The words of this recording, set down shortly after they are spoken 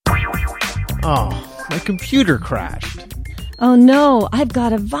Oh, my computer crashed. Oh no, I've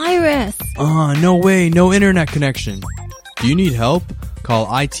got a virus. No way, no internet connection. Do you need help?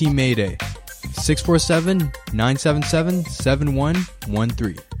 Call IT Mayday.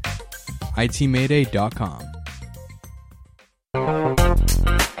 647-977-7113. itmayday.com.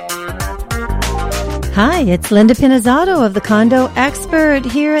 Hi, it's Linda Pinizzato of the Condo Expert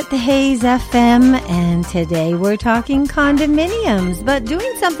here at the Hayes FM, and today we're talking condominiums, but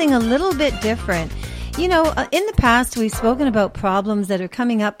doing something a little bit different. You know, in the past we've spoken about problems that are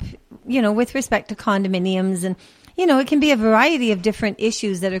coming up, with respect to condominiums, and it can be a variety of different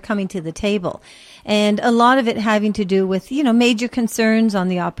issues that are coming to the table. And a lot of it having to do with, major concerns on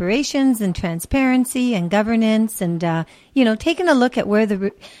the operations and transparency and governance and, taking a look at where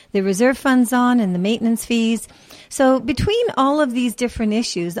the reserve fund's on and the maintenance fees. So between all of these different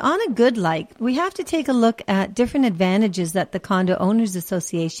issues, on a good we have to take a look at different advantages that the Condo Owners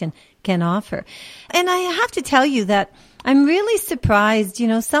Association can offer. And I have to tell you that I'm really surprised,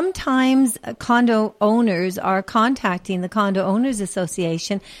 sometimes condo owners are contacting the Condo Owners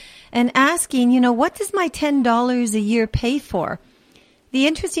Association and asking, what does my $10 a year pay for? The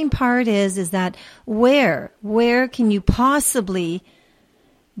interesting part is that where can you possibly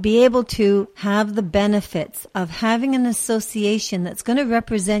be able to have the benefits of having an association that's going to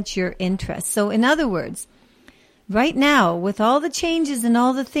represent your interests? So in other words, right now, with all the changes and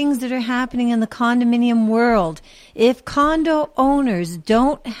all the things that are happening in the condominium world, if condo owners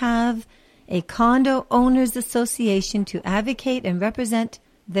don't have a Condo Owners Association to advocate and represent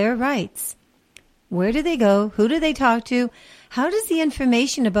their rights, where do they go? Who do they talk to? How does the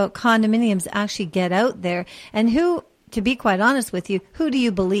information about condominiums actually get out there? And who, to be quite honest with you, who do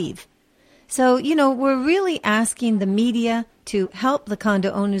you believe? So, we're really asking the media to help the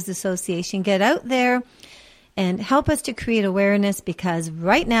Condo Owners Association get out there and help us to create awareness, because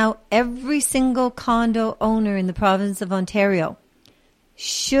right now, every single condo owner in the province of Ontario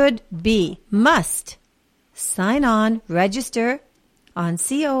must sign on, register on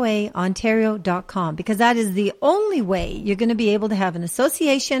COAOntario.com, because that is the only way you're going to be able to have an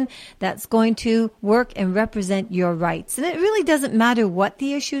association that's going to work and represent your rights. And it really doesn't matter what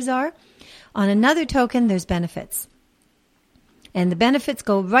the issues are. On another token, there's benefits. And the benefits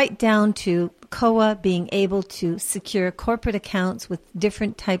go right down to COA being able to secure corporate accounts with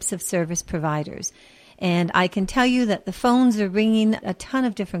different types of service providers. And I can tell you that the phones are ringing. A ton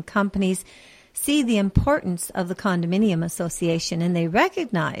of different companies see the importance of the Condominium Association, and they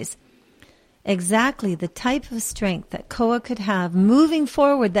recognize exactly the type of strength that COA could have moving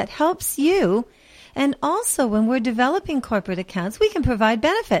forward that helps you. And also, when we're developing corporate accounts, we can provide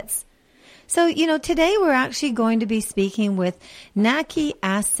benefits. So, today we're actually going to be speaking with Naki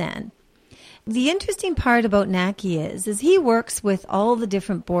Asan. The interesting part about Naki is he works with all the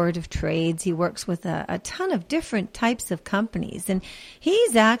different board of trades. He works with a ton of different types of companies. And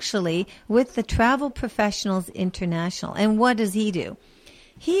he's actually with the Travel Professionals International. And what does he do?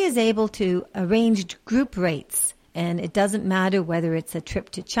 He is able to arrange group rates. And it doesn't matter whether it's a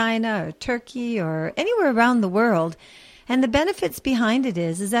trip to China or Turkey or anywhere around the world. And the benefits behind it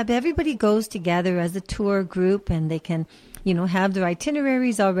is that everybody goes together as a tour group, and they can have their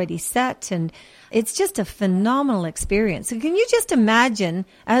itineraries already set, and it's just a phenomenal experience. So can you just imagine,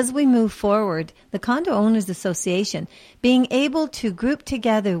 as we move forward, the Condo Owners Association being able to group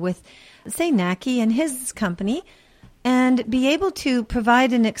together with, say, Naki and his company, and be able to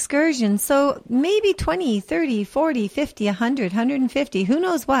provide an excursion. So maybe 20, 30, 40, 50, 100, 150, who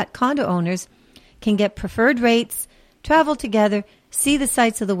knows what, condo owners can get preferred rates, travel together, see the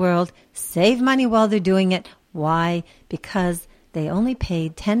sights of the world, save money while they're doing it. Why? Because they only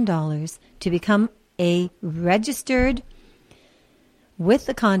paid $10 to become a registered with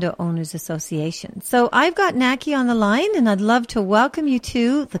the Condo Owners Association. So I've got Naki on the line, and I'd love to welcome you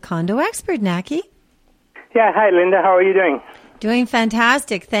to the Condo Expert, Naki. Yeah, hi Linda, how are you doing? Doing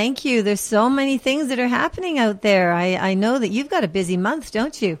fantastic, thank you. There's so many things that are happening out there. I know that you've got a busy month,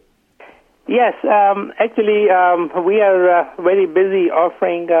 don't you? Yes, actually we are very busy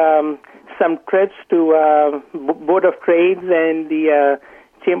offering some trips to Board of Trades and the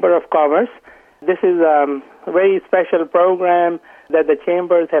Chamber of Commerce. This is a very special program that the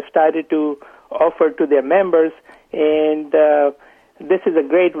chambers have started to offer to their members, and this is a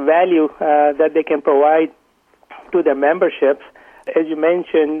great value that they can provide to their memberships. As you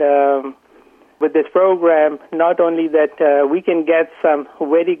mentioned, with this program, not only that we can get some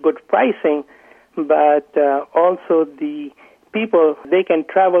very good pricing, but also the people, they can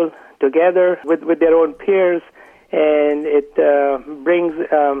travel together with their own peers, and it brings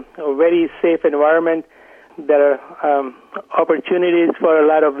a very safe environment. there are opportunities for a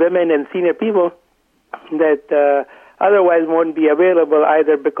lot of women and senior people that otherwise won't be available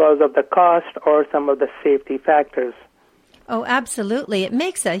either because of the cost or some of the safety factors. Oh, absolutely. It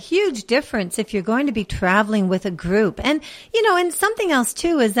makes a huge difference if you're going to be traveling with a group. And, and something else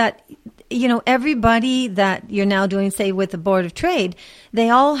too is that, everybody that you're now doing, say, with the Board of Trade, they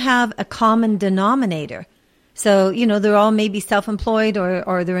all have a common denominator. So, they're all maybe self-employed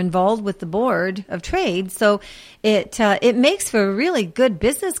or they're involved with the Board of Trade. So it makes for a really good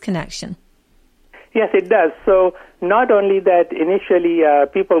business connection. Yes, it does. So not only that initially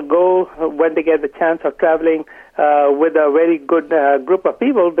people go when they get the chance of traveling with a very good group of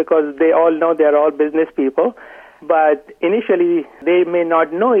people because they all know they're all business people, but initially they may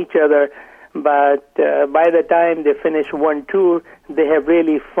not know each other, but by the time they finish one tour, they have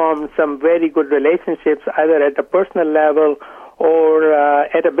really formed some very good relationships either at a personal level or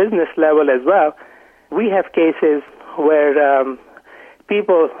at a business level as well. We have cases where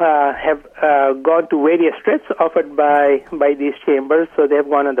people have gone to various trips offered by these chambers. So they've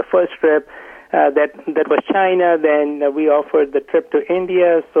gone on the first trip that was China. Then we offered the trip to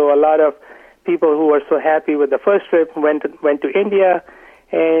India. So a lot of people who were so happy with the first trip went to India.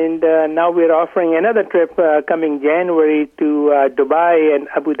 And now we're offering another trip coming January to Dubai and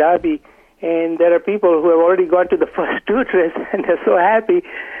Abu Dhabi. And there are people who have already gone to the first two trips, and they're so happy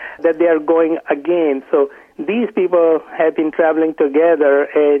that they are going again. So these people have been traveling together,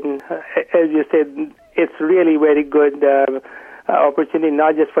 and as you said, it's really very good opportunity,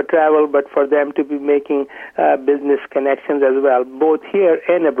 not just for travel, but for them to be making business connections as well, both here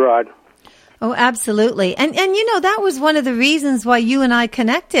and abroad. Oh, absolutely. And that was one of the reasons why you and I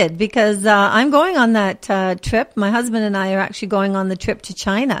connected, because I'm going on that trip. My husband and I are actually going on the trip to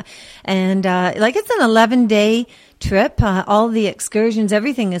China. And it's an 11-day trip. All the excursions,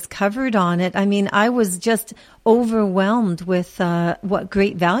 everything is covered on it. I mean, I was just overwhelmed with what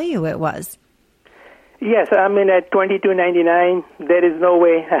great value it was. Yes, I mean, at $22.99, there is no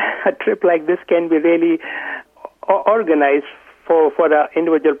way a trip like this can be really organized for the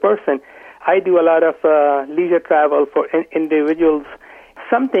individual person. I do a lot of leisure travel for individuals.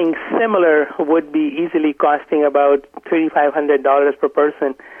 Something similar would be easily costing about $3,500 per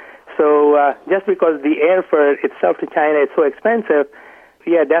person. So just because the airfare itself to China is so expensive,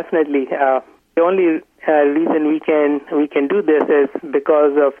 yeah, definitely. The only reason we can do this is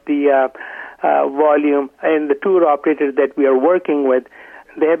because of the volume and the tour operators that we are working with.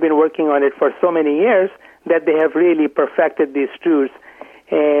 They have been working on it for so many years that they have really perfected these tours.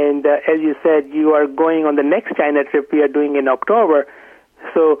 And as you said, you are going on the next China trip we are doing in October.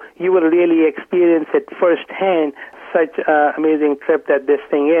 So you will really experience it firsthand, such an amazing trip that this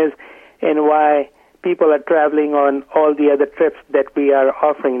thing is, and why people are traveling on all the other trips that we are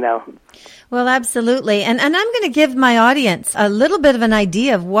offering now. Well, absolutely. And I'm going to give my audience a little bit of an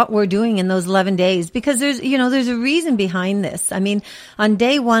idea of what we're doing in those 11 days, because there's a reason behind this. I mean, on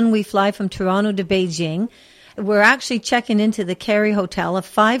day one, we fly from Toronto to Beijing. We're actually checking into the Carey Hotel, a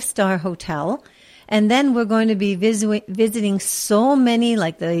 5-star hotel. And then we're going to be visiting so many,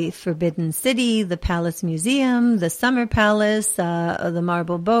 like the Forbidden City, the Palace Museum, the Summer Palace, the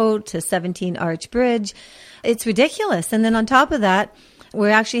Marble Boat, the 17 Arch Bridge. It's ridiculous. And then on top of that, we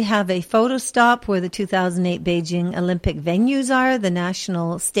actually have a photo stop where the 2008 Beijing Olympic venues are, the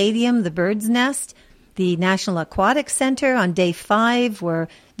National Stadium, the Bird's Nest, the National Aquatic Center. On day 5, we're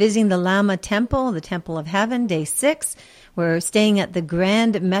visiting the Lama Temple, the Temple of Heaven. Day 6, we're staying at the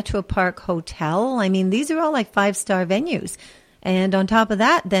Grand Metro Park Hotel. I mean, these are all like 5-star venues. And on top of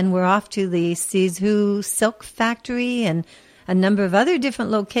that, then we're off to the Sizhou Silk Factory and a number of other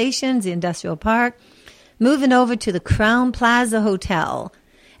different locations, the Industrial Park. Moving over to the Crown Plaza Hotel.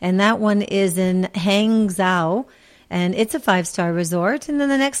 And that one is in Hangzhou. And it's a 5-star resort. And then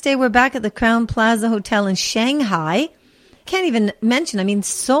the next day, we're back at the Crown Plaza Hotel in Shanghai. Can't even mention, I mean,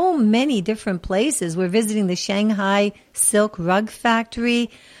 so many different places. We're visiting the Shanghai Silk Rug Factory,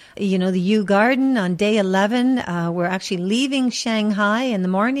 the Yew Garden. On day 11, we're actually leaving Shanghai in the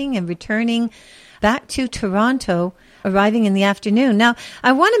morning and returning back to Toronto, arriving in the afternoon. Now,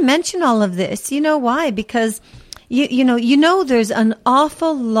 I want to mention all of this. You know why? Because You know, there's an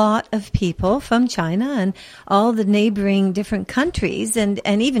awful lot of people from China and all the neighboring different countries, and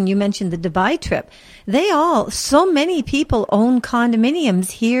even you mentioned the Dubai trip. So many people own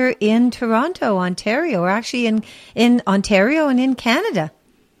condominiums here in Toronto, Ontario, or actually in Ontario and in Canada.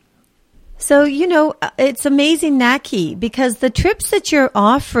 So, it's amazing, Naki, because the trips that you're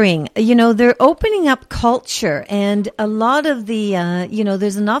offering, they're opening up culture, and a lot of the,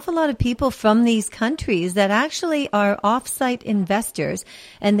 there's an awful lot of people from these countries that actually are off-site investors,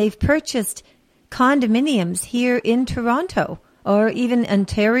 and they've purchased condominiums here in Toronto or even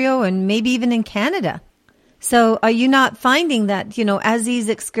Ontario and maybe even in Canada. So are you not finding that, as these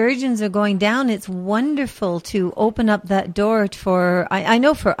excursions are going down, it's wonderful to open up that door for, I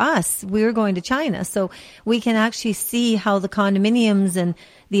know for us, we're going to China, so we can actually see how the condominiums and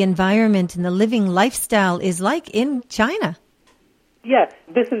the environment and the living lifestyle is like in China. Yes,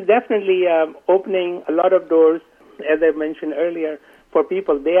 this is definitely opening a lot of doors, as I mentioned earlier, for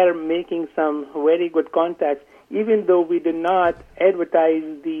people. They are making some very good contacts. Even though we do not advertise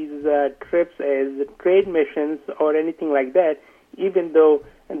these trips as trade missions or anything like that, even though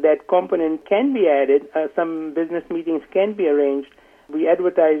that component can be added, some business meetings can be arranged, we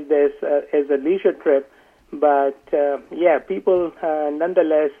advertise this as a leisure trip. But, people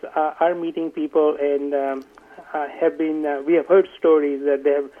nonetheless are meeting people and we have heard stories that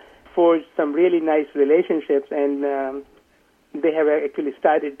they have forged some really nice relationships and they have actually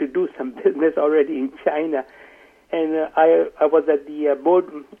started to do some business already in China. And I was at the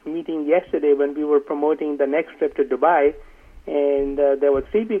board meeting yesterday when we were promoting the next trip to Dubai, and there were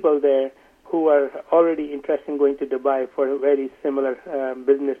 3 people there who are already interested in going to Dubai for a very similar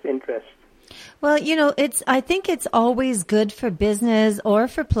business interest. Well, I think it's always good for business or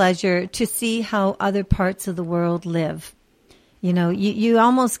for pleasure to see how other parts of the world live. You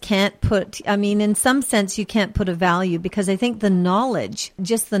almost can't in some sense you can't put a value because I think the knowledge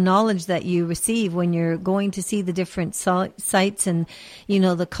that you receive when you're going to see the different sites and,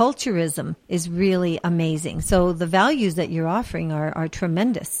 the culturism is really amazing. So the values that you're offering are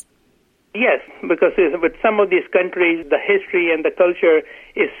tremendous. Yes, because with some of these countries, the history and the culture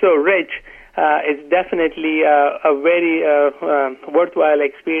is so rich. It's definitely a very worthwhile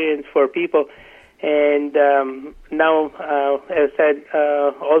experience for people. And now, as I said,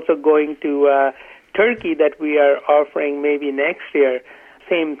 also going to Turkey that we are offering maybe next year.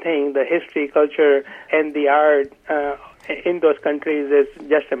 Same thing, the history, culture, and the art in those countries is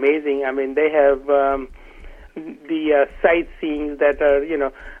just amazing. I mean, they have the sightseeing that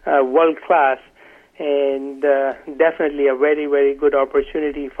are, world class. And definitely a very, very good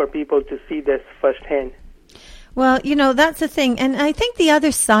opportunity for people to see this firsthand. Well, that's the thing. And I think the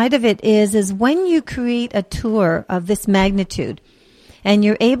other side of it is when you create a tour of this magnitude and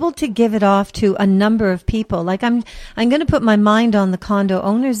you're able to give it off to a number of people, like I'm going to put my mind on the Condo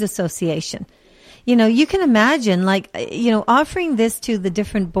Owners Association. You can imagine offering this to the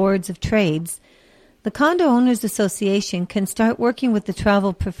different boards of trades. The Condo Owners Association can start working with the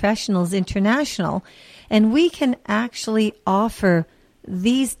Travel Professionals International, and we can actually offer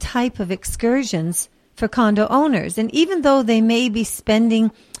these type of excursions for condo owners. And even though they may be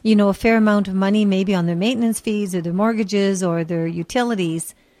spending, a fair amount of money maybe on their maintenance fees or their mortgages or their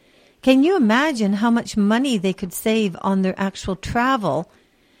utilities, can you imagine how much money they could save on their actual travel,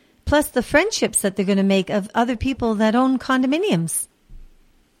 plus the friendships that they're going to make of other people that own condominiums?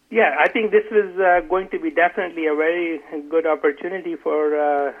 Yeah, I think this is going to be definitely a very good opportunity for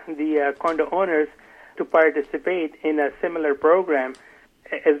the condo owners to participate in a similar program.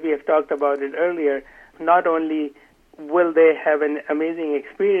 As we have talked about it earlier, not only will they have an amazing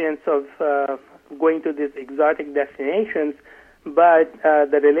experience of going to these exotic destinations, but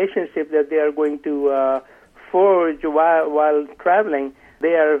the relationship that they are going to forge while traveling,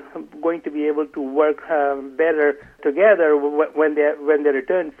 they are going to be able to work better together when they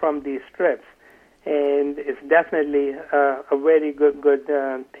return from these trips. And it's definitely a very good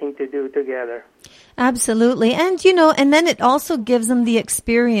thing to do together. Absolutely. And, and then it also gives them the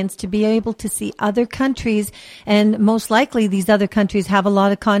experience to be able to see other countries. And most likely these other countries have a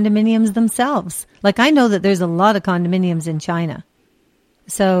lot of condominiums themselves. Like I know that there's a lot of condominiums in China.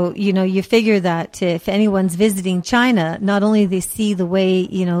 So, you figure that if anyone's visiting China, not only they see the way,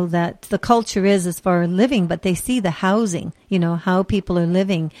 that the culture is as far as living, but they see the housing, how people are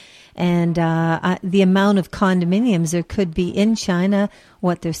living. And the amount of condominiums there could be in China,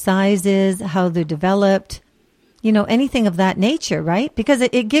 what their size is, how they're developed, anything of that nature, right? Because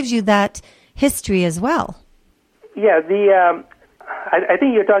it gives you that history as well. Yeah, I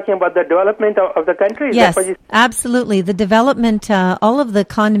think you're talking about the development of the country. Yes, absolutely. The development, all of the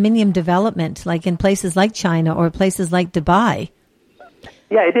condominium development, like in places like China or places like Dubai.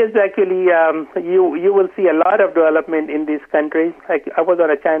 Yeah, it is actually, you will see a lot of development in these countries. Like I was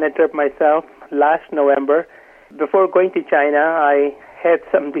on a China trip myself last November. Before going to China, I had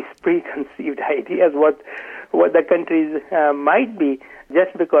some of these preconceived ideas what the countries might be,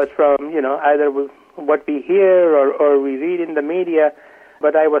 just because from, either what we hear or we read in the media.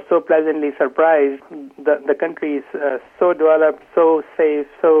 But I was so pleasantly surprised. The country is so developed, so safe,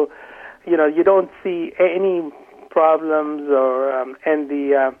 so, you don't see any problems and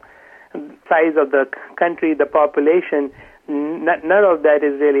the size of the country, the population, none of that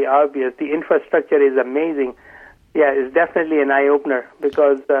is really obvious. The infrastructure is amazing. Yeah, it's definitely an eye-opener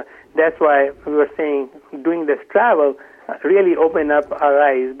because that's why we were saying doing this travel really opened up our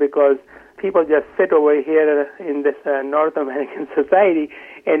eyes because people just sit over here in this North American society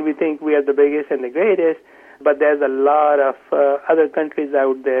and we think we are the biggest and the greatest, but there's a lot of other countries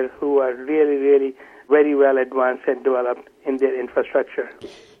out there who are really, really very well advanced and developed in their infrastructure.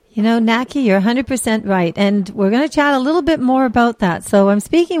 You know, Naki, you're 100% right. And we're going to chat a little bit more about that. So I'm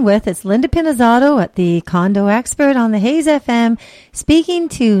speaking with, it's Linda Pinizzotto at the Condo Expert on the Hayes FM, speaking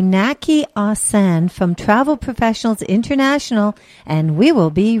to Naki Ahsan from Travel Professionals International, and we will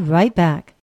be right back.